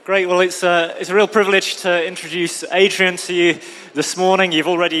Great. Well, it's a real privilege to introduce Adrian to you this morning. You've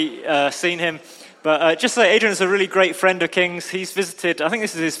already seen him. But just so Adrian is a really great friend of King's. He's visited, I think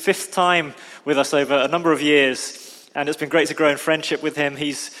this is his 5th time with us over a number of years. And it's been great to grow in friendship with him.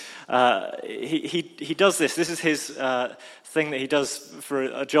 He does this. This is his thing that he does for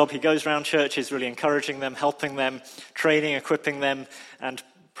a job. He goes around churches really encouraging them, helping them, training, equipping them, and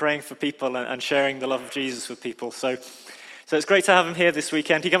praying for people and sharing the love of Jesus with people. So it's great to have him here this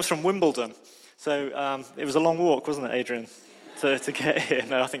weekend. He comes from Wimbledon. So it was a long walk, wasn't it, Adrian, to get here?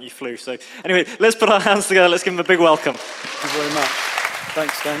 No, I think you flew. So anyway, let's put our hands together. Let's give him a big welcome. Thank you very much.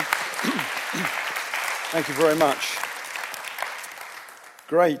 Thanks, Dan. Thank you very much.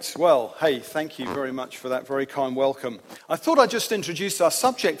 Great. Well, hey, thank you very much for that very kind welcome. I thought I'd just introduce our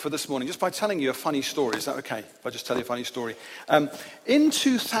subject for this morning just by telling you a funny story. Is that okay, if I just tell you a funny story? In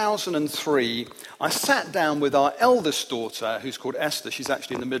 2003, I sat down with our eldest daughter, who's called Esther. She's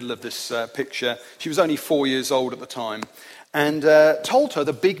actually in the middle of this picture. She was only 4 years old at the time. And told her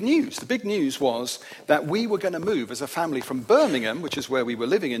the big news. The big news was that we were going to move as a family from Birmingham, which is where we were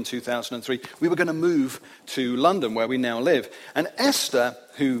living in 2003. We were going to move to London, where we now live. And Esther,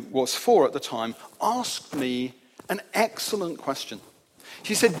 who was 4 at the time, asked me an excellent question.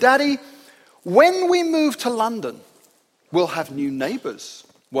 She said, "Daddy, when we move to London, we'll have new neighbours,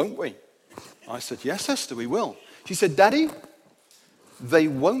 won't we?" I said, "Yes, Esther, we will." She said, "Daddy, they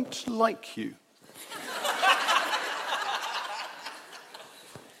won't like you."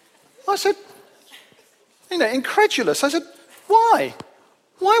 I said, incredulous. I said, "Why?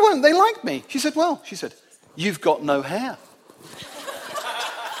 Why won't they like me?" She said, she said, "You've got no hair."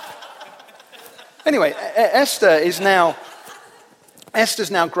 Anyway, Esther's now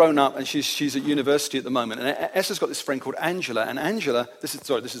grown up and she's at university at the moment. And Esther's got this friend called Angela. And Angela, this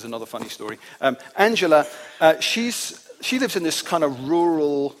is another funny story. Angela, she lives in this kind of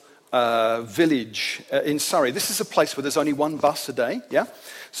rural village in Surrey. This is a place where there's only one bus a day, yeah?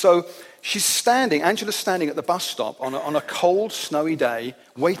 So Angela's standing at the bus stop on a cold, snowy day,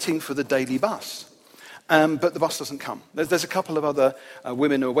 waiting for the daily bus. But the bus doesn't come. There's a couple of other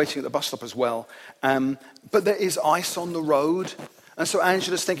women who are waiting at the bus stop as well. But there is ice on the road. And so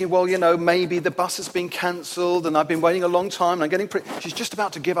Angela's thinking, maybe the bus has been cancelled and I've been waiting a long time and she's just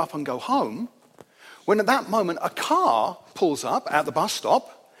about to give up and go home. When at that moment, a car pulls up at the bus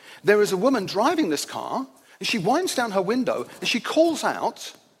stop. There is a woman driving this car, and she winds down her window, and she calls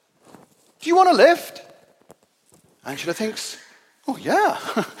out, "Do you want a lift?" Angela thinks, "Oh, yeah,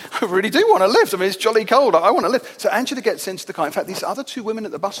 I really do want a lift. I mean, it's jolly cold. I want a lift." So Angela gets into the car. In fact, these other 2 women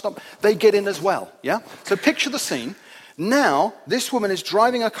at the bus stop, they get in as well, yeah? So picture the scene. Now, this woman is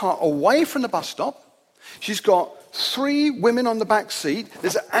driving a car away from the bus stop. She's got 3 women on the back seat.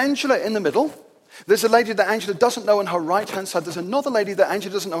 There's Angela in the middle. There's a lady that Angela doesn't know on her right-hand side. There's another lady that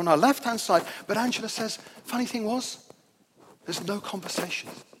Angela doesn't know on her left-hand side. But Angela says, funny thing was, there's no conversation.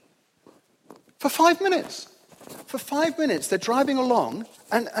 For 5 minutes. For 5 minutes, they're driving along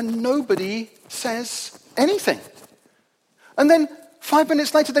and nobody says anything. And then 5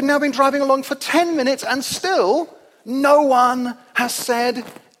 minutes later, they've now been driving along for 10 minutes and still no one has said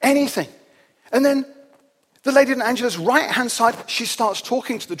anything. And then the lady on Angela's right-hand side, she starts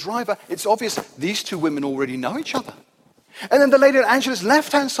talking to the driver. It's obvious these 2 women already know each other. And then the lady on Angela's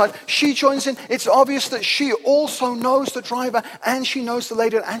left-hand side, she joins in. It's obvious that she also knows the driver and she knows the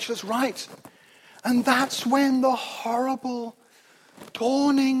lady on Angela's right. And that's when the horrible,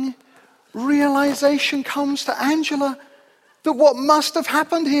 dawning realization comes to Angela that what must have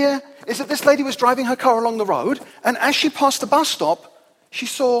happened here is that this lady was driving her car along the road, and as she passed the bus stop, she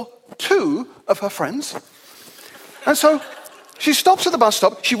saw 2 of her friends. And so she stops at the bus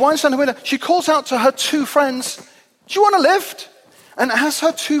stop, she winds down the window, she calls out to her 2 friends, "Do you want a lift?" And as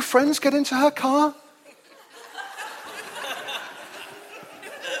her 2 friends get into her car,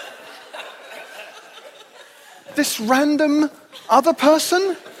 this random other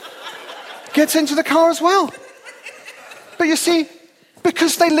person gets into the car as well. But you see,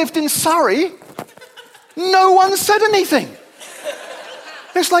 because they lived in Surrey, no one said anything.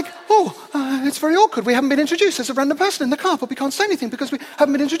 It's like, it's very awkward. We haven't been introduced. There's a random person in the car, but we can't say anything because we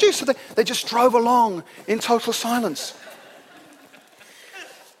haven't been introduced. So they just drove along in total silence.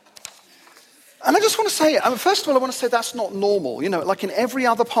 And I just want to say, first of all, I want to say that's not normal. Like in every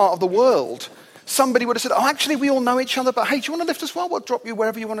other part of the world, somebody would have said, actually, we all know each other, but hey, do you want to lift as well? We'll drop you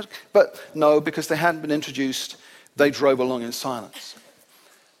wherever you want to. But no, because they hadn't been introduced, they drove along in silence.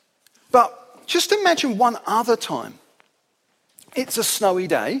 But just imagine one other time. It's a snowy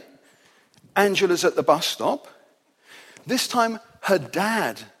day. Angela's at the bus stop. This time, her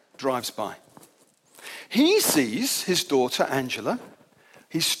dad drives by. He sees his daughter, Angela,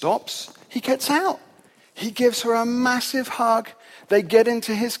 He stops, he gets out. He gives her a massive hug. They get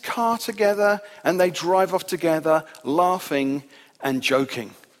into his car together and they drive off together, laughing and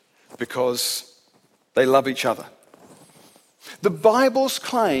joking because they love each other. The Bible's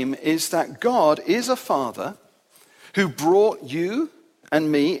claim is that God is a father who brought you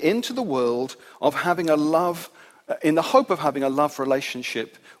and me into the world of having a love, in the hope of having a love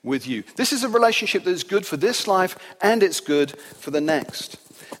relationship with you. This is a relationship that is good for this life and it's good for the next.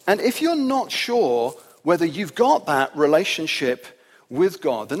 And if you're not sure whether you've got that relationship with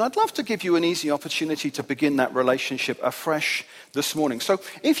God, then I'd love to give you an easy opportunity to begin that relationship afresh this morning. So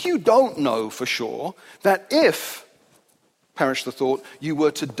if you don't know for sure that if, perish the thought, you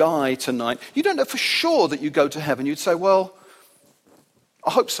were to die tonight, you don't know for sure that you go to heaven, you'd say, well,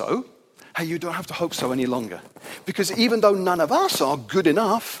 I hope so. Hey, you don't have to hope so any longer. Because even though none of us are good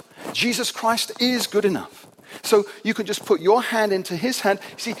enough, Jesus Christ is good enough. So you can just put your hand into his hand.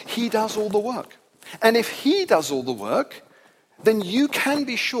 See, he does all the work. And if he does all the work, then you can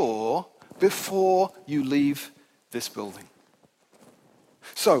be sure before you leave this building.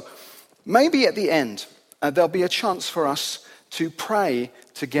 So maybe at the end, there'll be a chance for us to pray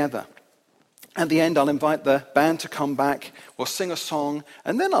together. At the end, I'll invite the band to come back. We'll sing a song.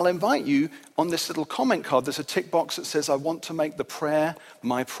 And then I'll invite you on this little comment card. There's a tick box that says, I want to make the prayer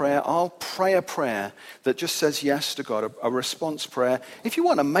my prayer. I'll pray a prayer that just says yes to God, a response prayer. If you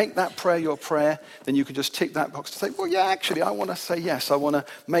want to make that prayer your prayer, then you can just tick that box to say, well, yeah, actually, I want to say yes. I want to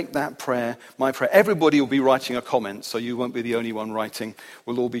make that prayer my prayer. Everybody will be writing a comment, so you won't be the only one writing.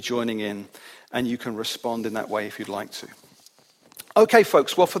 We'll all be joining in, and you can respond in that way if you'd like to. Okay,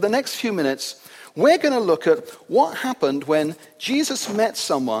 folks, well, for the next few minutes, we're going to look at what happened when Jesus met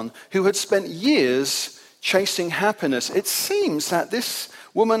someone who had spent years chasing happiness. It seems that this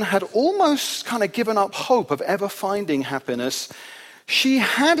woman had almost kind of given up hope of ever finding happiness. She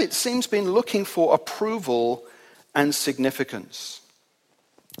had, it seems, been looking for approval and significance.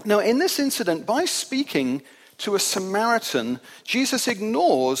 Now, in this incident, by speaking to a Samaritan, Jesus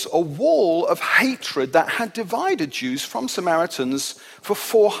ignores a wall of hatred that had divided Jews from Samaritans for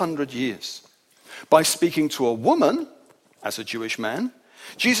 400 years. By speaking to a woman, as a Jewish man,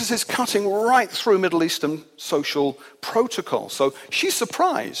 Jesus is cutting right through Middle Eastern social protocol. So she's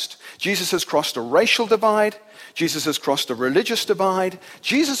surprised. Jesus has crossed a racial divide. Jesus has crossed a religious divide.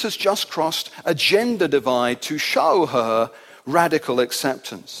 Jesus has just crossed a gender divide to show her radical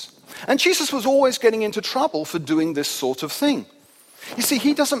acceptance. And Jesus was always getting into trouble for doing this sort of thing. You see,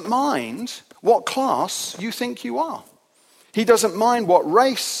 he doesn't mind what class you think you are. He doesn't mind what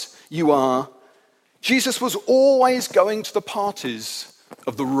race you are. Jesus was always going to the parties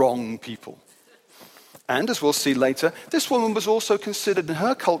of the wrong people. And as we'll see later, this woman was also considered in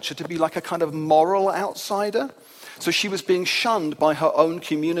her culture to be like a kind of moral outsider. So she was being shunned by her own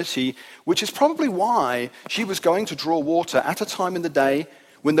community, which is probably why she was going to draw water at a time in the day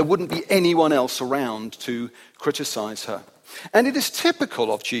when there wouldn't be anyone else around to criticize her. And it is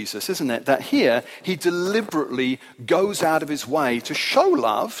typical of Jesus, isn't it, that here he deliberately goes out of his way to show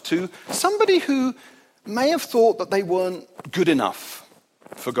love to somebody who may have thought that they weren't good enough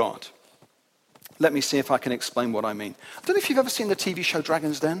for God. Let me see if I can explain what I mean. I don't know if you've ever seen the TV show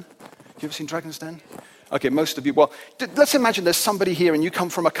Dragon's Den. You ever seen Dragon's Den? Okay, most of you. Well, let's imagine there's somebody here and you come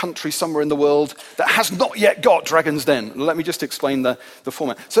from a country somewhere in the world that has not yet got Dragon's Den. Let me just explain the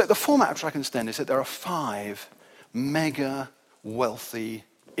format. So the format of Dragon's Den is that there are 5 mega wealthy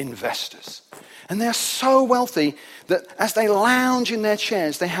investors. And they're so wealthy that as they lounge in their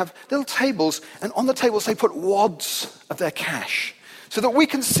chairs, they have little tables, and on the tables they put wads of their cash so that we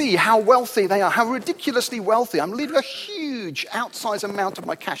can see how wealthy they are, how ridiculously wealthy. I'm leaving a huge outsized amount of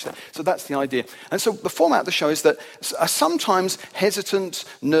my cash there. So that's the idea. And so the format of the show is that a sometimes hesitant,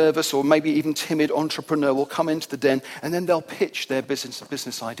 nervous, or maybe even timid entrepreneur will come into the den and then they'll pitch their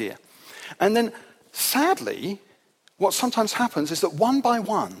business idea. And then sadly, what sometimes happens is that one by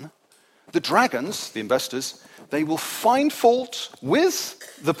one, the dragons, the investors, they will find fault with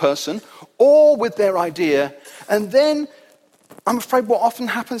the person or with their idea, and then I'm afraid what often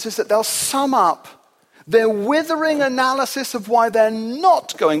happens is that they'll sum up their withering analysis of why they're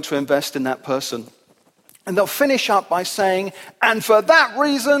not going to invest in that person. And they'll finish up by saying, and for that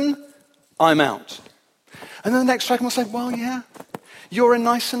reason, I'm out. And then the next dragon will say, well, yeah, you're a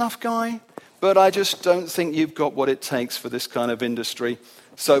nice enough guy, but I just don't think you've got what it takes for this kind of industry.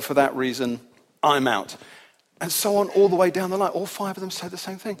 So for that reason, I'm out. And so on all the way down the line. All 5 of them say the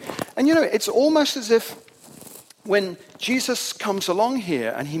same thing. And you know, it's almost as if when Jesus comes along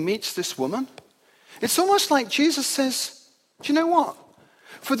here and he meets this woman, it's almost like Jesus says, do you know what?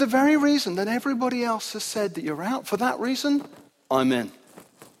 For the very reason that everybody else has said that you're out, for that reason, I'm in.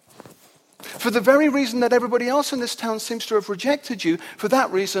 For the very reason that everybody else in this town seems to have rejected you, for that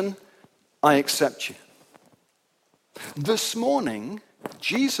reason, I accept you. This morning,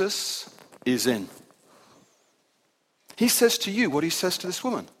 Jesus is in. He says to you what he says to this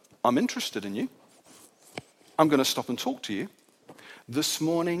woman. I'm interested in you. I'm going to stop and talk to you. This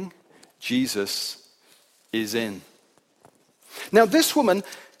morning, Jesus is in. Now, this woman,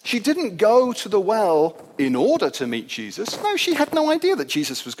 she didn't go to the well in order to meet Jesus. No, she had no idea that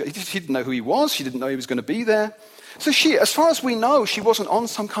Jesus was going. She didn't know who he was. She didn't know he was going to be there. So she, as far as we know, she wasn't on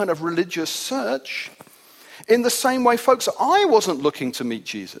some kind of religious search. In the same way, folks, I wasn't looking to meet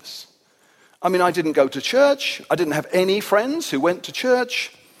Jesus. I mean, I didn't go to church. I didn't have any friends who went to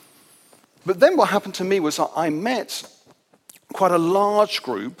church. But then what happened to me was I met quite a large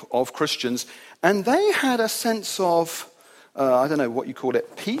group of Christians, and they had a sense of, I don't know what you call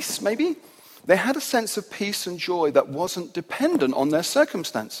it, peace maybe? They had a sense of peace and joy that wasn't dependent on their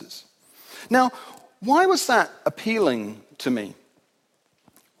circumstances. Now, why was that appealing to me?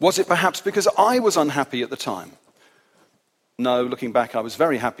 Was it perhaps because I was unhappy at the time? No, looking back, I was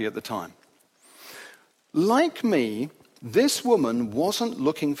very happy at the time. Like me, this woman wasn't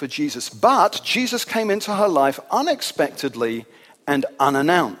looking for Jesus, but Jesus came into her life unexpectedly and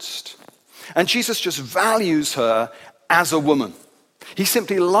unannounced. And Jesus just values her as a woman. He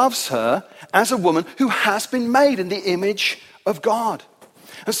simply loves her as a woman who has been made in the image of God.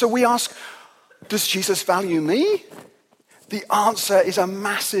 And so we ask, does Jesus value me? The answer is a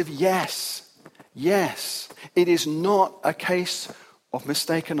massive yes. Yes. It is not a case of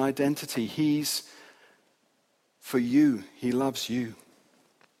mistaken identity. He's for you. He loves you.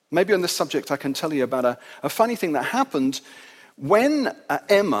 Maybe on this subject I can tell you about a funny thing that happened when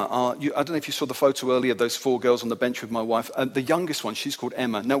Emma, I don't know if you saw the photo earlier, those 4 girls on the bench with my wife. The youngest one, she's called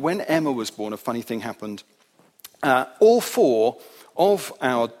Emma. Now, when Emma was born, a funny thing happened. All 4 of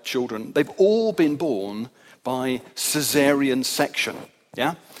our children, they've all been born by cesarean section.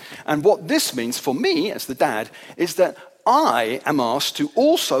 Yeah? And what this means for me, as the dad, is that I am asked to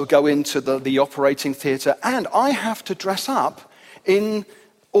also go into the operating theatre, and I have to dress up in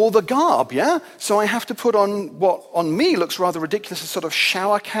all the garb, yeah? So I have to put on what on me looks rather ridiculous, a sort of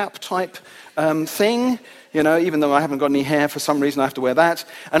shower cap type thing, you know, even though I haven't got any hair for some reason, I have to wear that.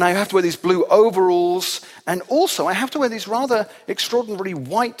 And I have to wear these blue overalls, and also I have to wear these rather extraordinarily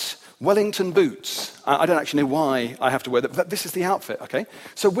white Wellington boots. I don't actually know why I have to wear that, but this is the outfit, okay?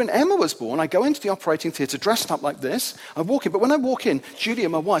 So when Emma was born, I go into the operating theatre dressed up like this. I walk in, but when I walk in, Julia,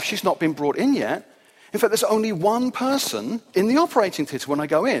 my wife, she's not been brought in yet. In fact, there's only one person in the operating theatre when I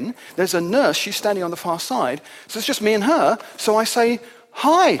go in. There's a nurse, she's standing on the far side. So it's just me and her. So I say,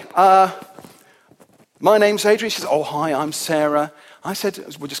 hi, my name's Adrian. She says, oh, hi, I'm Sarah. I said,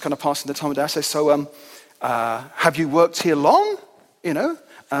 we're just kind of passing the time of day. I say, so have you worked here long? You know?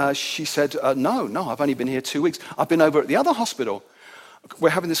 She said, no, I've only been here 2 weeks. I've been over at the other hospital. We're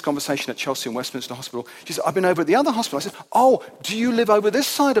having this conversation at Chelsea and Westminster Hospital. She said, I've been over at the other hospital. I said, oh, do you live over this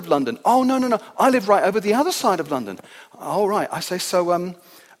side of London? Oh, no. I live right over the other side of London. All right. I say, so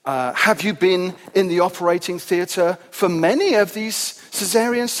have you been in the operating theatre for many of these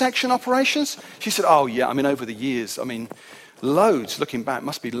cesarean section operations? She said, oh, yeah, I mean, over the years, loads. Looking back,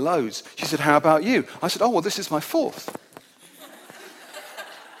 must be loads. She said, how about you? I said, oh, well, this is my 4th.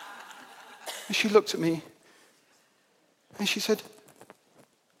 And she looked at me and she said,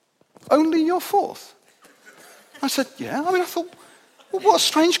 only your 4th? I said, yeah. I thought, well, what a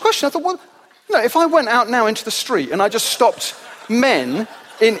strange question. I thought, well, if I went out now into the street and I just stopped men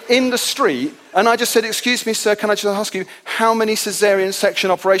in the street and I just said, excuse me, sir, can I just ask you, how many cesarean section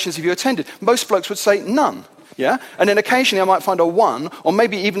operations have you attended? Most blokes would say none. Yeah? And then occasionally I might find a 1, or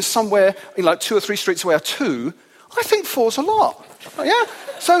maybe even somewhere in like 2 or 3 streets away a 2. I think 4's a lot. Yeah?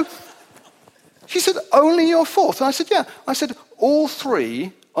 So she said, only your 4th? And I said, yeah. I said, all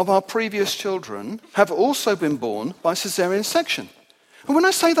 3 of our previous children have also been born by cesarean section. And when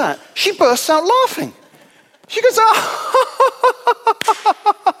I say that, she bursts out laughing. She goes,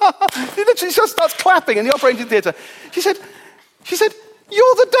 She literally just starts clapping in the operating theatre. She said,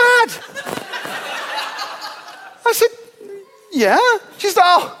 you're the dad. I said, yeah. She said,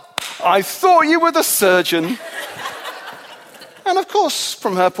 oh, I thought you were the surgeon. And of course,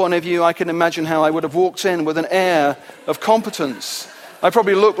 from her point of view, I can imagine how I would have walked in with an air of competence. I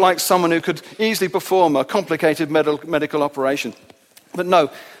probably looked like someone who could easily perform a complicated medical operation. But no,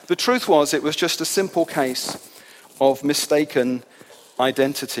 the truth was it was just a simple case of mistaken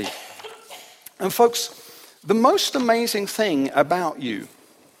identity. And folks, the most amazing thing about you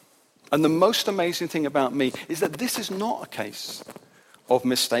and the most amazing thing about me is that this is not a case of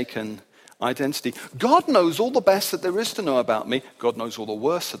mistaken identity. God knows all the best that there is to know about me. God knows all the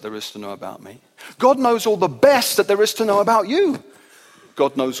worst that there is to know about me. God knows all the best that there is to know about you.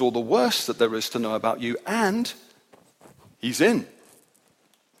 God knows all the worst that there is to know about you. And he's in.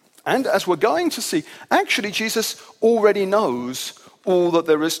 And as we're going to see, actually Jesus already knows all that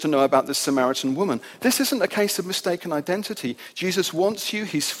there is to know about this Samaritan woman. This isn't a case of mistaken identity. Jesus wants you,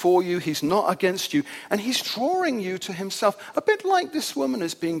 he's for you, he's not against you, and he's drawing you to himself, a bit like this woman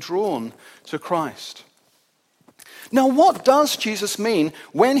is being drawn to Christ. Now, what does Jesus mean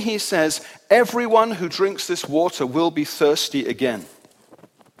when he says, everyone who drinks this water will be thirsty again?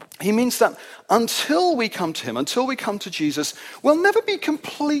 He means that until we come to him, until we come to Jesus, we'll never be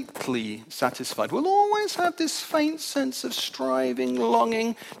completely satisfied. We'll always have this faint sense of striving,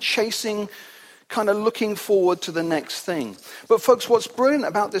 longing, chasing, kind of looking forward to the next thing. But folks, what's brilliant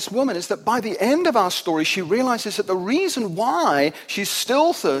about this woman is that by the end of our story, she realizes that the reason why she's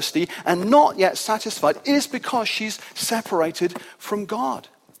still thirsty and not yet satisfied is because she's separated from God.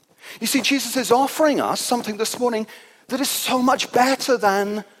 You see, Jesus is offering us something this morning that is so much better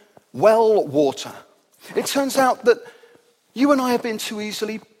than well water. It turns out that you and I have been too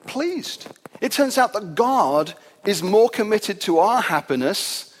easily pleased. It turns out that God is more committed to our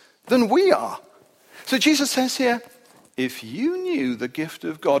happiness than we are. So Jesus says here, if you knew the gift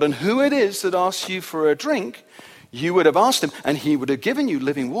of God and who it is that asks you for a drink, you would have asked him and he would have given you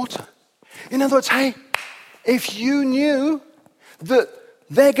living water. In other words, hey, if you knew that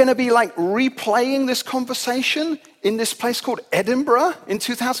they're going to be like replaying this conversation in this place called Edinburgh in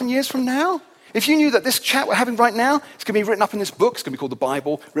 2,000 years from now. If you knew that this chat we're having right now is going to be written up in this book, it's going to be called the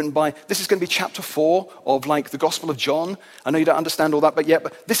Bible, this is going to be chapter 4 of like the Gospel of John. I know you don't understand all that, but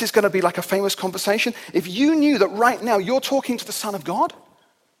this is going to be like a famous conversation. If you knew that right now you're talking to the Son of God,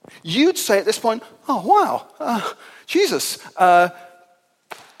 you'd say at this point, oh wow, Jesus,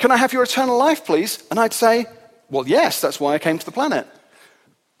 can I have your eternal life please? And I'd say, well yes, that's why I came to the planet.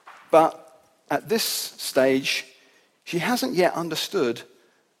 But at this stage, she hasn't yet understood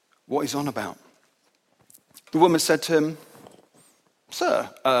what he's on about. The woman said to him, Sir,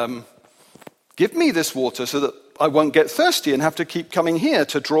 give me this water so that I won't get thirsty and have to keep coming here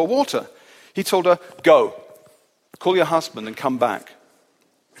to draw water. He told her, Go, call your husband and come back.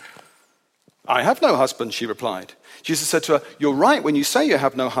 I have no husband, she replied. Jesus said to her, You're right when you say you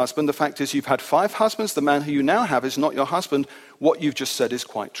have no husband. The fact is you've had 5 husbands. The man who you now have is not your husband. What you've just said is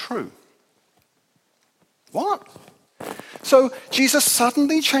quite true. What? So Jesus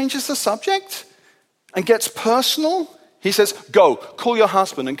suddenly changes the subject and gets personal. He says, Go, call your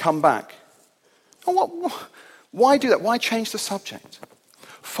husband and come back. Oh, why do that? Why change the subject?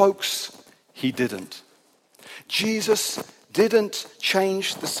 Folks, he didn't. Jesus didn't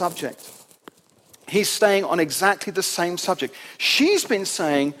change the subject. He's staying on exactly the same subject. She's been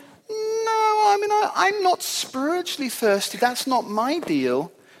saying, I'm not spiritually thirsty. That's not my deal.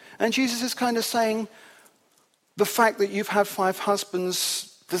 And Jesus is kind of saying, the fact that you've had 5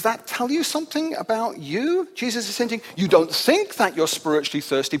 husbands, does that tell you something about you? Jesus is hinting, you don't think that you're spiritually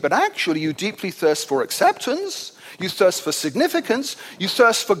thirsty, but actually you deeply thirst for acceptance. You thirst for significance. You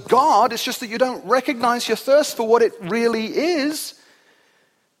thirst for God. It's just that you don't recognize your thirst for what it really is.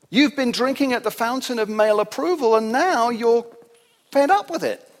 You've been drinking at the fountain of male approval, and now you're fed up with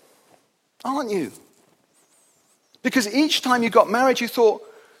it, aren't you? Because each time you got married, you thought,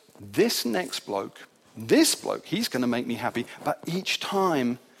 this bloke, he's going to make me happy. But each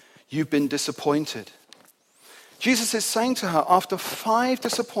time, you've been disappointed. Jesus is saying to her, after 5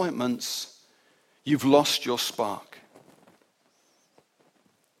 disappointments, you've lost your spark.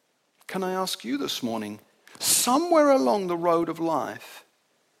 Can I ask you this morning, somewhere along the road of life,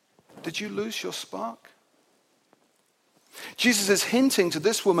 did you lose your spark? Jesus is hinting to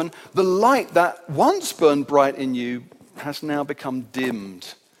this woman, the light that once burned bright in you has now become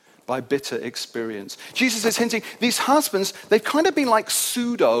dimmed by bitter experience. Jesus is hinting, these husbands, they've kind of been like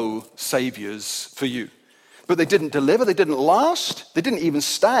pseudo-saviors for you. But they didn't deliver, they didn't last, they didn't even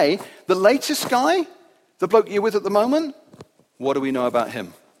stay. The latest guy, the bloke you're with at the moment, what do we know about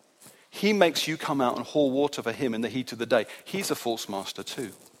him? He makes you come out and haul water for him in the heat of the day. He's a false master too.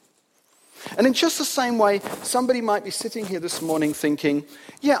 And in just the same way, somebody might be sitting here this morning thinking,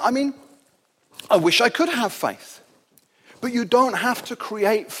 I wish I could have faith. But you don't have to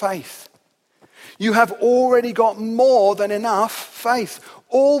create faith. You have already got more than enough faith.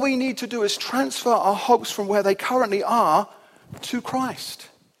 All we need to do is transfer our hopes from where they currently are to Christ.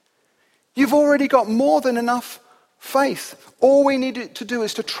 You've already got more than enough faith. All we need to do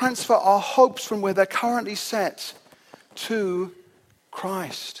is to transfer our hopes from where they're currently set to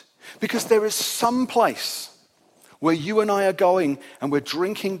Christ. Because there is some place where you and I are going and we're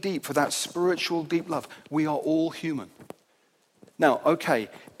drinking deep for that spiritual deep love. We are all human. Now, okay,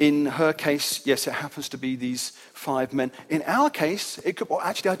 in her case, yes, it happens to be these 5 men. In our case, it could, well,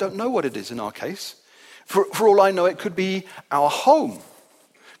 actually, I don't know what it is in our case. For all I know, it could be our home.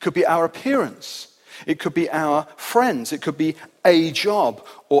 It could be our appearance. It could be our friends. It could be a job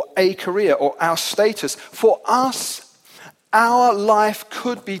or a career or our status. For us, our life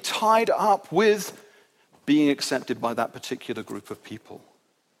could be tied up with being accepted by that particular group of people.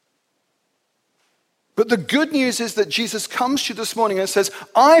 But the good news is that Jesus comes to you this morning and says,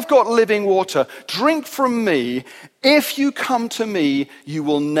 I've got living water. Drink from me. If you come to me, you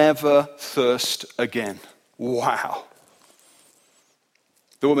will never thirst again. Wow.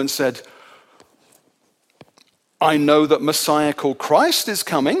 The woman said, I know that Messiah called Christ is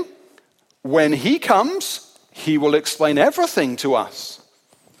coming. When he comes, he will explain everything to us.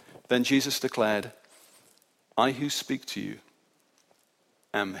 Then Jesus declared, I who speak to you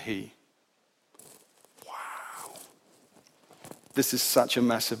am he. Wow. This is such a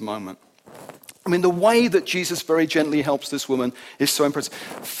massive moment. I mean, the way that Jesus very gently helps this woman is so impressive.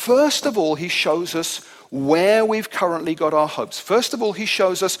 First of all, he shows us where we've currently got our hopes. First of all, he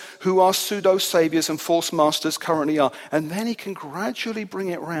shows us who our pseudo-saviors and false masters currently are. And then he can gradually bring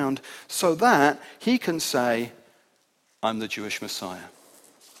it round so that he can say, I'm the Jewish Messiah.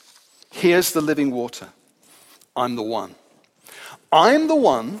 Here's the living water. I'm the one. I'm the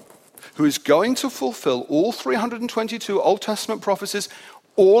one who is going to fulfill all 322 Old Testament prophecies,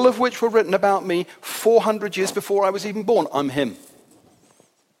 all of which were written about me 400 years before I was even born. I'm him.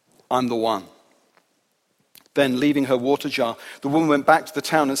 I'm the one. Then, leaving her water jar, the woman went back to the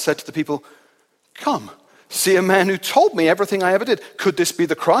town and said to the people, come, see a man who told me everything I ever did. Could this be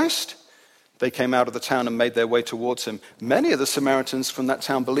the Christ? They came out of the town and made their way towards him. Many of the Samaritans from that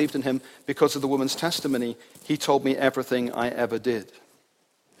town believed in him because of the woman's testimony. He told me everything I ever did.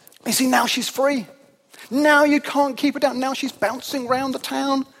 You see, now she's free. Now you can't keep her down. Now she's bouncing around the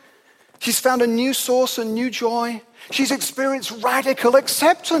town. She's found a new source and new joy. She's experienced radical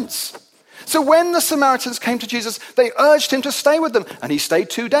acceptance. So when the Samaritans came to Jesus, they urged him to stay with them. And he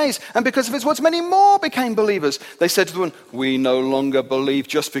stayed 2 days. And because of his words, many more became believers. They said to the woman, we no longer believe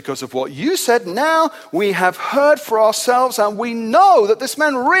just because of what you said. Now we have heard for ourselves and we know that this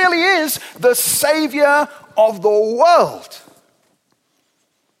man really is the Savior of the world.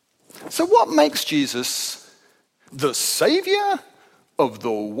 So what makes Jesus the Savior of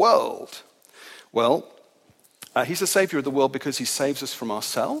the world? Well, he's the Savior of the world because he saves us from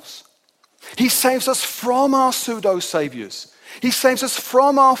ourselves. He saves us from our pseudo-saviors. He saves us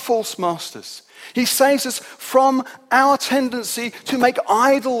from our false masters. He saves us from our tendency to make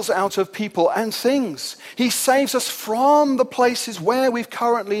idols out of people and things. He saves us from the places where we've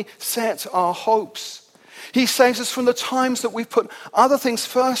currently set our hopes. He saves us from the times that we've put other things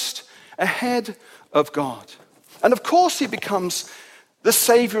first ahead of God. And of course, he becomes the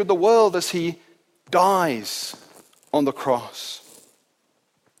Savior of the world as he dies on the cross.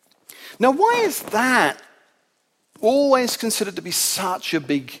 Now, why is that always considered to be such a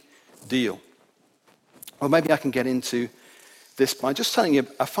big deal? Well, maybe I can get into this by just telling you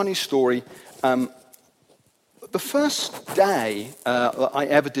a funny story. The first day I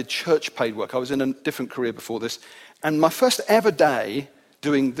ever did church paid work, I was in a different career before this, and my first ever day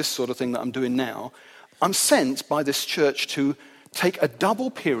doing this sort of thing that I'm doing now, I'm sent by this church to take a double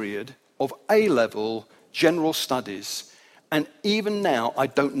period of A-level general studies. And even now, I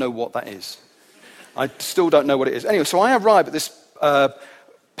don't know what that is. I still don't know what it is. Anyway, so I arrive at this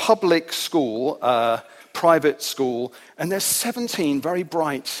public school, private school, and there's 17 very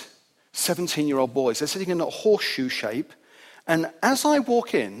bright 17-year-old boys. They're sitting in a horseshoe shape. And as I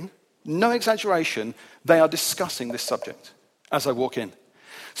walk in, no exaggeration, they are discussing this subject as I walk in.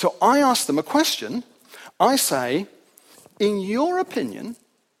 So I ask them a question. I say, in your opinion,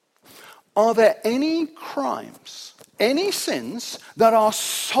 are there any crimes, any sins that are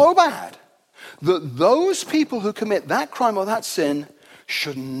so bad that those people who commit that crime or that sin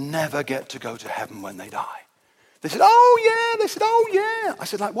should never get to go to heaven when they die? They said, oh yeah. They said, oh yeah. I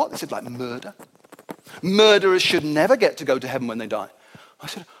said, like what? They said, like murder. Murderers should never get to go to heaven when they die. I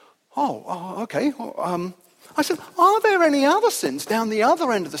said, oh okay. I said, are there any other sins down the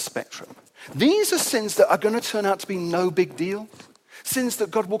other end of the spectrum? These are sins that are going to turn out to be no big deal. Sins that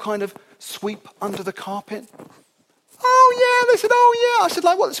God will kind of sweep under the carpet. Oh yeah, they said, oh yeah. I said,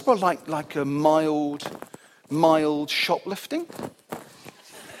 like what? They said, well, like a mild shoplifting.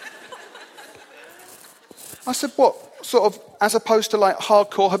 I said, what? sort of, as opposed to like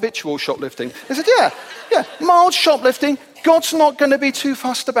hardcore habitual shoplifting? They said, yeah, mild shoplifting. God's not going to be too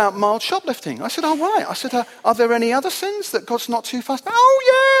fussed about mild shoplifting. I said, oh, right. I said, are there any other sins that God's not too fussed about? Oh,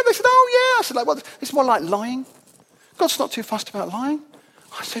 yeah. They said, oh, yeah. I said, like, what? It's more like lying. God's not too fussed about lying.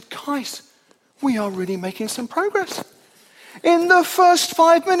 I said, guys, we are really making some progress. In the first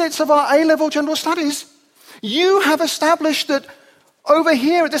 5 minutes of our A-level general studies, you have established that over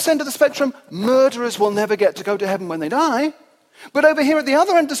here at this end of the spectrum, murderers will never get to go to heaven when they die. But over here at the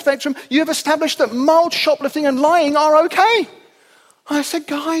other end of the spectrum, you have established that mild shoplifting and lying are okay. I said,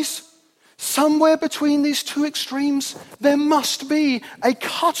 guys, somewhere between these two extremes, there must be a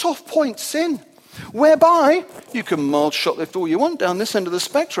cut-off point sin, whereby you can mild shoplift all you want down this end of the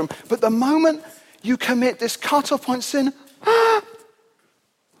spectrum, but the moment you commit this cut-off point sin,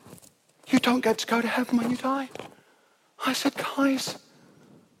 you don't get to go to heaven when you die. I said, guys,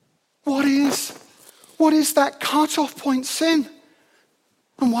 what is that cut-off point sin?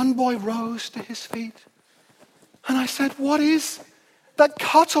 And one boy rose to his feet. And I said, what is that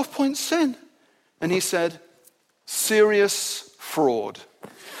cut-off point sin? And he said, serious fraud.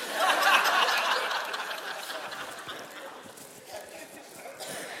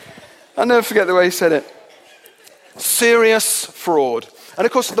 I'll never forget the way he said it. Serious fraud. And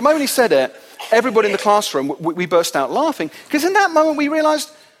of course, the moment he said it, everybody in the classroom, we burst out laughing. Because in that moment, we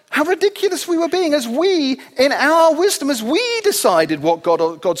realized how ridiculous we were being as we, in our wisdom, as we decided what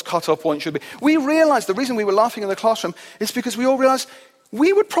God's cut-off point should be. We realized the reason we were laughing in the classroom is because we all realized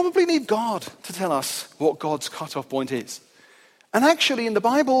we would probably need God to tell us what God's cut-off point is. And actually, in the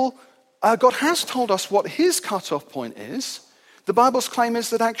Bible, God has told us what his cut-off point is. The Bible's claim is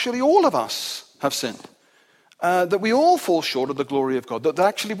that actually all of us have sinned. That we all fall short of the glory of God. That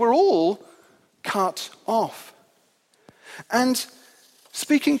actually we're all cut off. And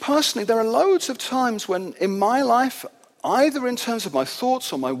speaking personally, there are loads of times when in my life, either in terms of my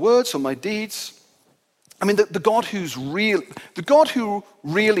thoughts or my words or my deeds, I mean, the God who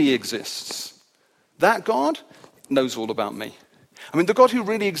really exists, that God knows all about me. I mean, the God who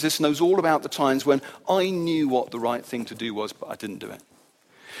really exists knows all about the times when I knew what the right thing to do was, but I didn't do it.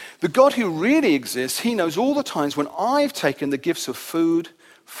 The God who really exists, he knows all the times when I've taken the gifts of food,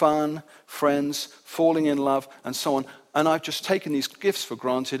 fun, friends, falling in love, and so on, and I've just taken these gifts for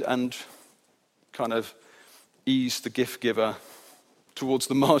granted and kind of eased the gift giver towards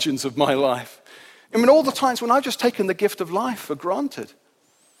the margins of my life. I mean, all the times when I've just taken the gift of life for granted.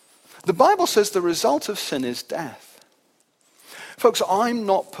 The Bible says the result of sin is death. Folks, I'm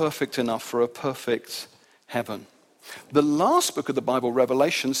not perfect enough for a perfect heaven. The last book of the Bible,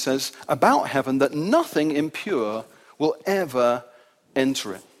 Revelation, says about heaven that nothing impure will ever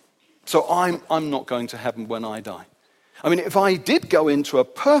enter it. So I'm not going to heaven when I die. I mean, if I did go into a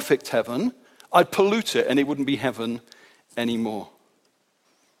perfect heaven, I'd pollute it and it wouldn't be heaven anymore.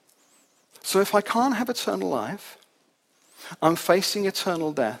 So if I can't have eternal life, I'm facing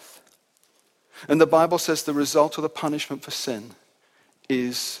eternal death. And the Bible says the result of the punishment for sin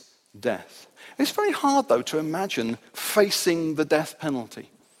is death. It's very hard, though, to imagine facing the death penalty.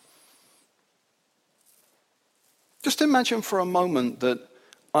 Just imagine for a moment that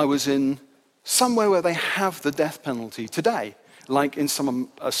I was in somewhere where they have the death penalty today. Like in some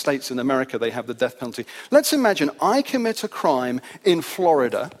states in America, they have the death penalty. Let's imagine I commit a crime in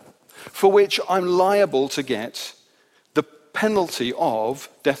Florida for which I'm liable to get the penalty of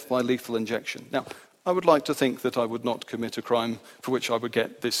death by lethal injection. Now, I would like to think that I would not commit a crime for which I would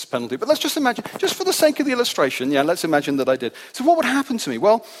get this penalty. But let's just imagine, just for the sake of the illustration, let's imagine that I did. So what would happen to me?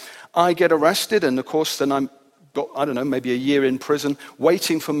 Well, I get arrested, and of course then I'm got, I don't know, maybe a year in prison,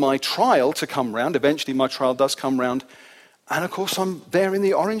 waiting for my trial to come round. Eventually my trial does come round. And of course I'm there in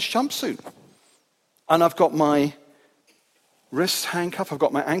the orange jumpsuit. And I've got my wrists handcuffed, I've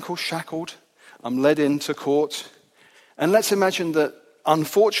got my ankles shackled. I'm led into court. And let's imagine that,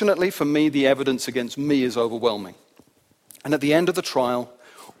 unfortunately for me, the evidence against me is overwhelming. And at the end of the trial,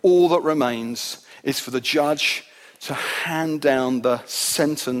 all that remains is for the judge to hand down the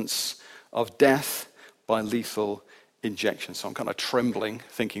sentence of death by lethal injection. So I'm kind of trembling,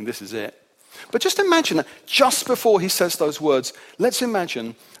 thinking this is it. But just imagine that just before he says those words, let's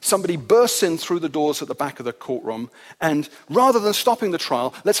imagine somebody bursts in through the doors at the back of the courtroom, and rather than stopping the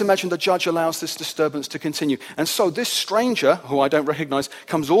trial, let's imagine the judge allows this disturbance to continue. And so this stranger, who I don't recognize,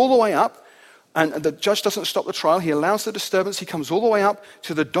 comes all the way up, and the judge doesn't stop the trial. He allows the disturbance. He comes all the way up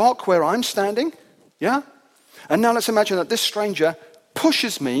to the dock where I'm standing. Yeah? And now let's imagine that this stranger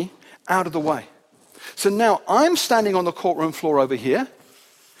pushes me out of the way. So now I'm standing on the courtroom floor over here.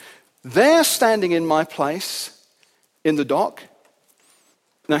 They're standing in my place in the dock.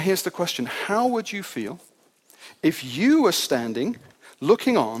 Now here's the question. How would you feel if you were standing,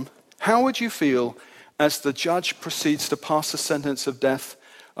 looking on, how would you feel as the judge proceeds to pass the sentence of death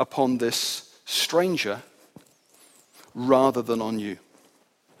upon this stranger rather than on you?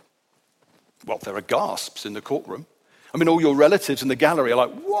 Well, there are gasps in the courtroom. I mean, all your relatives in the gallery are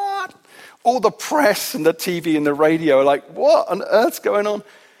like, what? All the press and the TV and the radio are like, what on earth's going on?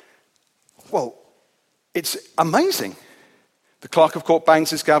 Well, it's amazing. The clerk of court bangs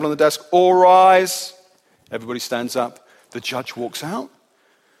his gavel on the desk. All rise. Everybody stands up. The judge walks out.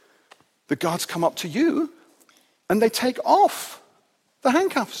 The guards come up to you and they take off the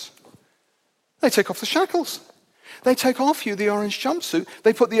handcuffs. They take off the shackles. They take off you the orange jumpsuit.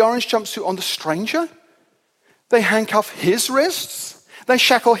 They put the orange jumpsuit on the stranger. They handcuff his wrists. They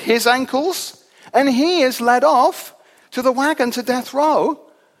shackle his ankles. And he is led off to the wagon to death row.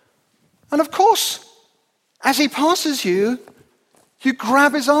 And of course, as he passes you, you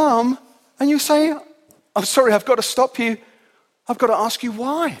grab his arm and you say, I'm sorry, I've got to stop you. I've got to ask you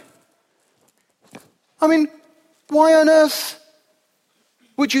why. I mean, why on earth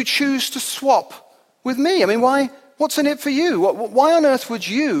would you choose to swap with me? I mean, what's in it for you? Why on earth would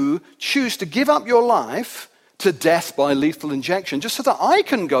you choose to give up your life to death by lethal injection just so that I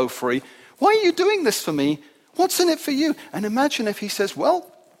can go free? Why are you doing this for me? What's in it for you? And imagine if he says,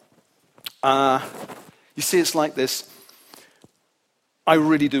 well, you see, it's like this. I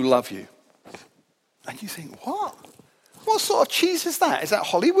really do love you. And you think, what? What sort of cheese is that? Is that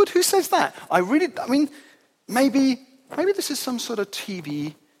Hollywood? Who says that? Maybe this is some sort of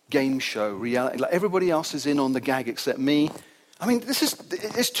TV game show, reality. Like everybody else is in on the gag except me. I mean,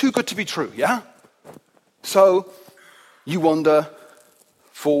 it's too good to be true, yeah? So you wander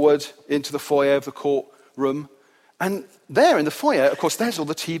forward into the foyer of the courtroom. And there in the foyer, of course, there's all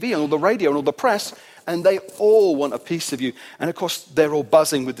the TV and all the radio and all the press. And they all want a piece of you. And of course, they're all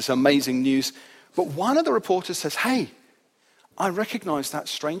buzzing with this amazing news. But one of the reporters says, hey, I recognize that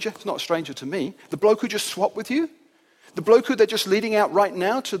stranger. It's not a stranger to me. The bloke who just swapped with you. The bloke who they're just leading out right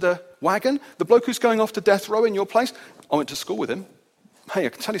now to the wagon. The bloke who's going off to death row in your place. I went to school with him. Hey, I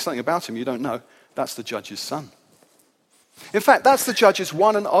can tell you something about him you don't know. That's the judge's son. In fact, that's the judge's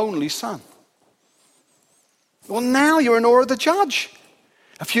one and only son. Well, now you're in awe of the judge.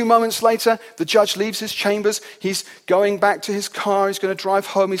 A few moments later, the judge leaves his chambers. He's going back to his car. He's going to drive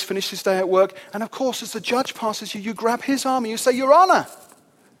home. He's finished his day at work. And of course, as the judge passes you, you grab his arm and you say, Your Honor,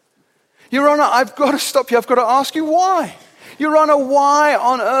 I've got to stop you. I've got to ask you why. Your Honor, why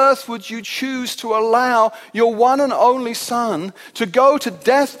on earth would you choose to allow your one and only son to go to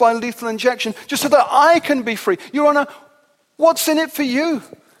death by lethal injection just so that I can be free? Your Honor, what's in it for you?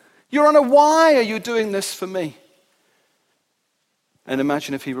 Your Honor, why are you doing this for me? And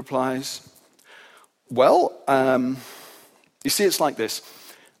imagine if he replies, well, you see, it's like this.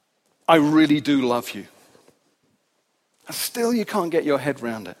 I really do love you. And still you can't get your head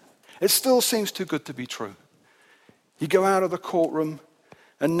around it. It still seems too good to be true. You go out of the courtroom,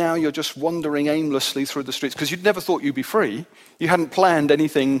 and now you're just wandering aimlessly through the streets because you'd never thought you'd be free. You hadn't planned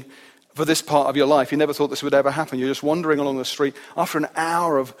anything for this part of your life. You never thought this would ever happen. You're just wandering along the street. After an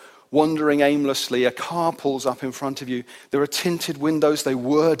hour of wandering aimlessly, a car pulls up in front of you. There are tinted windows, they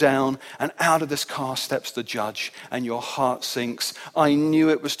whir down, and out of this car steps the judge, and your heart sinks. I knew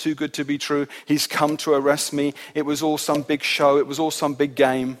it was too good to be true. He's come to arrest me. It was all some big show. It was all some big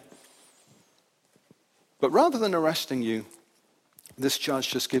game. But rather than arresting you, this judge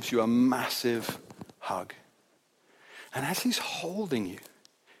just gives you a massive hug. And as he's holding you,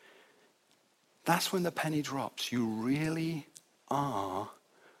 that's when the penny drops. You really are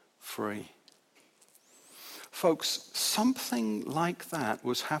free. Folks, something like that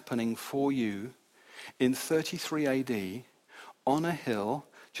was happening for you in 33 AD on a hill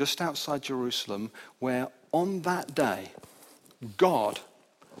just outside Jerusalem, where on that day, God,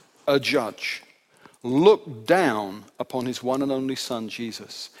 a judge, looked down upon his one and only son,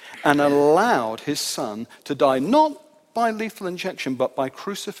 Jesus, and allowed his son to die not by lethal injection, but by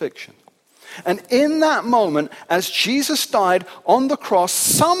crucifixion. And in that moment, as Jesus died on the cross,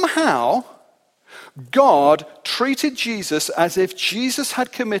 somehow God treated Jesus as if Jesus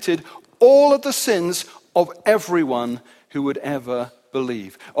had committed all of the sins of everyone who would ever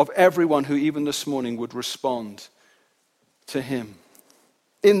believe, of everyone who even this morning would respond to him.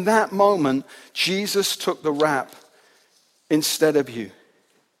 In that moment, Jesus took the rap instead of you,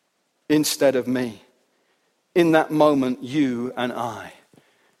 instead of me. In that moment, you and I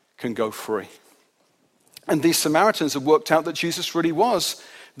can go free. And these Samaritans have worked out that Jesus really was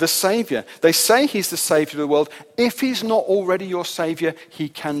the Savior. They say he's the Savior of the world. If he's not already your Savior, he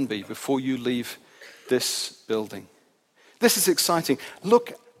can be before you leave this building. This is exciting.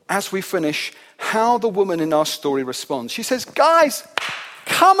 Look as we finish, how the woman in our story responds. She says, guys,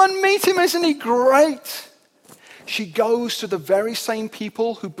 come and meet him. Isn't he great? She goes to the very same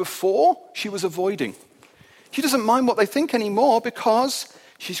people who before she was avoiding. She doesn't mind what they think anymore because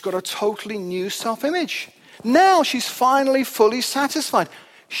she's got a totally new self-image. Now she's finally fully satisfied.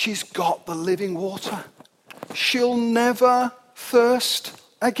 She's got the living water. She'll never thirst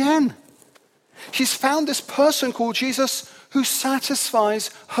again. She's found this person called Jesus who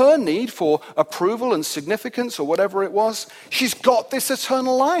satisfies her need for approval and significance or whatever it was. She's got this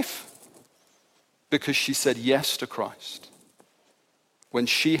eternal life because she said yes to Christ when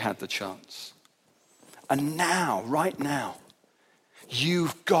she had the chance. And now, right now,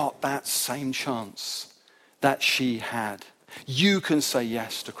 you've got that same chance that she had. You can say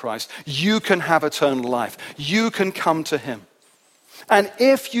yes to Christ. You can have eternal life. You can come to him. And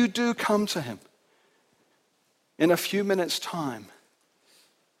if you do come to him, in a few minutes' time,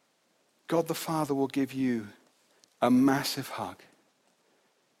 God the Father will give you a massive hug.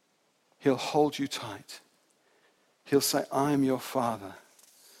 He'll hold you tight. He'll say, I'm your Father.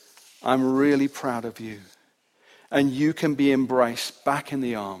 I'm really proud of you. And you can be embraced back in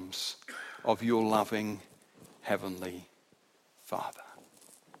the arms of your loving Heavenly Father.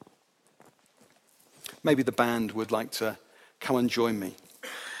 Maybe the band would like to come and join me.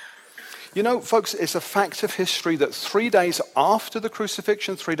 You know, folks, it's a fact of history that 3 days after the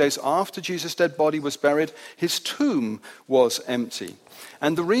crucifixion, 3 days after Jesus' dead body was buried, his tomb was empty.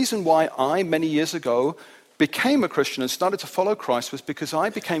 And the reason why I, many years ago, became a Christian and started to follow Christ was because I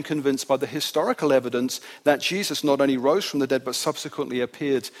became convinced by the historical evidence that Jesus not only rose from the dead, but subsequently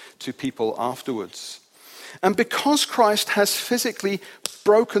appeared to people afterwards. And because Christ has physically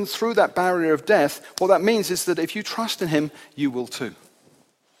broken through that barrier of death, what that means is that if you trust in him, you will too.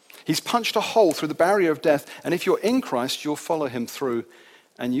 He's punched a hole through the barrier of death, and if you're in Christ, you'll follow him through,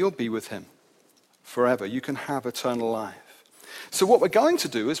 and you'll be with him forever. You can have eternal life. So what we're going to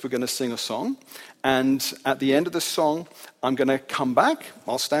do is we're going to sing a song, and at the end of the song, I'm going to come back.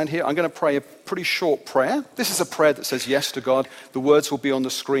 I'll stand here. I'm going to pray a pretty short prayer. This is a prayer that says yes to God. The words will be on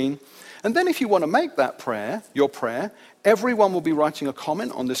the screen. And then if you want to make that prayer, your prayer, everyone will be writing a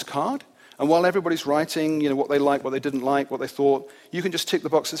comment on this card. And while everybody's writing, what they like, what they didn't like, what they thought, you can just tick the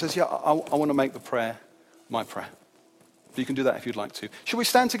box that says, yeah, I want to make the prayer my prayer. You can do that if you'd like to. Should we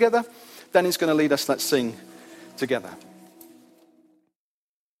stand together? Danny's going to lead us. Let's sing together.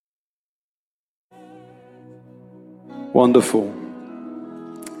 Wonderful.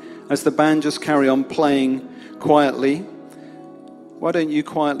 As the band just carry on playing quietly, why don't you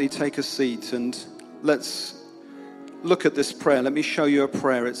quietly take a seat and let's look at this prayer. Let me show you a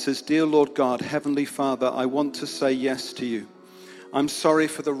prayer. It says, Dear Lord God, Heavenly Father, I want to say yes to you. I'm sorry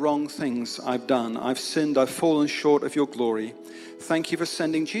for the wrong things I've done. I've sinned. I've fallen short of your glory. Thank you for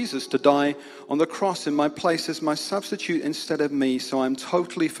sending Jesus to die on the cross in my place as my substitute instead of me, so I'm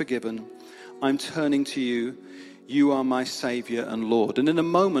totally forgiven. I'm turning to you. You are my Savior and Lord. And in a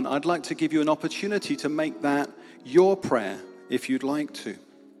moment, I'd like to give you an opportunity to make that your prayer, if you'd like to.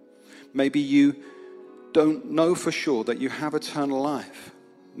 Maybe you don't know for sure that you have eternal life.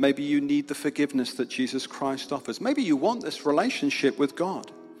 Maybe you need the forgiveness that Jesus Christ offers. Maybe you want this relationship with God.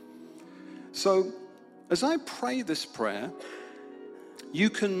 So, as I pray this prayer, you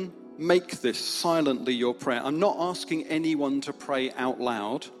can make this silently your prayer. I'm not asking anyone to pray out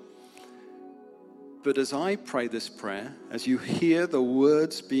loud. But as I pray this prayer, as you hear the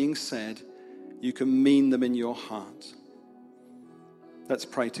words being said, you can mean them in your heart. Let's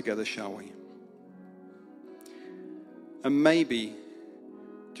pray together, shall we? And maybe,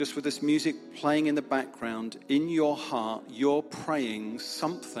 just with this music playing in the background, in your heart, you're praying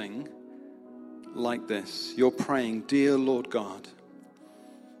something like this. You're praying, Dear Lord God,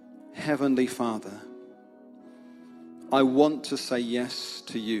 Heavenly Father, I want to say yes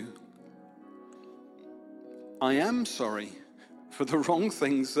to you. I am sorry for the wrong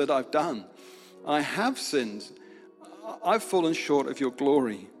things that I've done. I have sinned. I've fallen short of your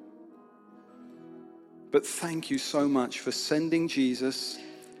glory. But thank you so much for sending Jesus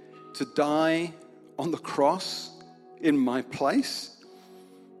to die on the cross in my place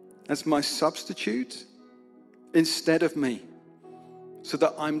as my substitute instead of me, so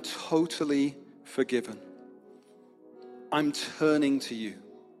that I'm totally forgiven. I'm turning to you.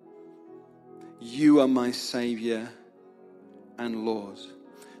 You are my Savior and Lord.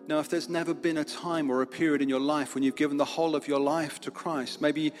 Now, if there's never been a time or a period in your life when you've given the whole of your life to Christ,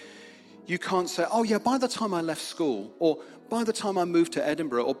 maybe you can't say, oh yeah, by the time I left school, or by the time I moved to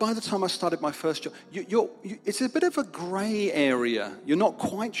Edinburgh, or by the time I started my first job, it's a bit of a gray area. You're not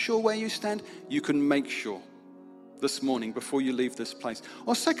quite sure where you stand. You can make sure. this morning before you leave this place.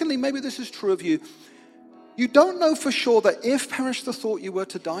 Or secondly, maybe this is true of you. You don't know for sure that if perished the thought you were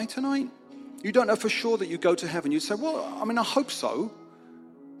to die tonight, you don't know for sure that you go to heaven. You'd say, well, I hope so.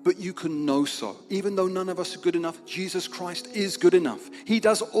 But you can know so. Even though none of us are good enough, Jesus Christ is good enough. He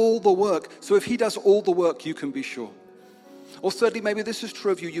does all the work. So if he does all the work, you can be sure. Or thirdly, maybe this is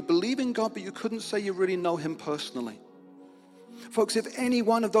true of you. You believe in God, but you couldn't say you really know him personally. Folks, if any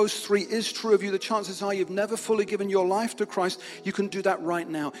one of those three is true of you, the chances are you've never fully given your life to Christ. You can do that right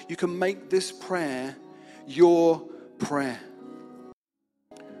now. You can make this prayer your prayer.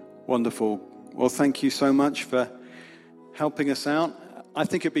 Wonderful. Well, thank you so much for helping us out. I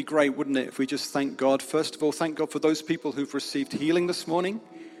think it'd be great, wouldn't it, if we just thank God. First of all, thank God for those people who've received healing this morning.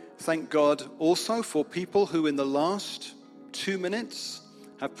 Thank God also for people who in the last 2 minutes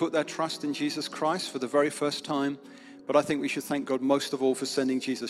have put their trust in Jesus Christ for the very first time. But I think we should thank God most of all for sending Jesus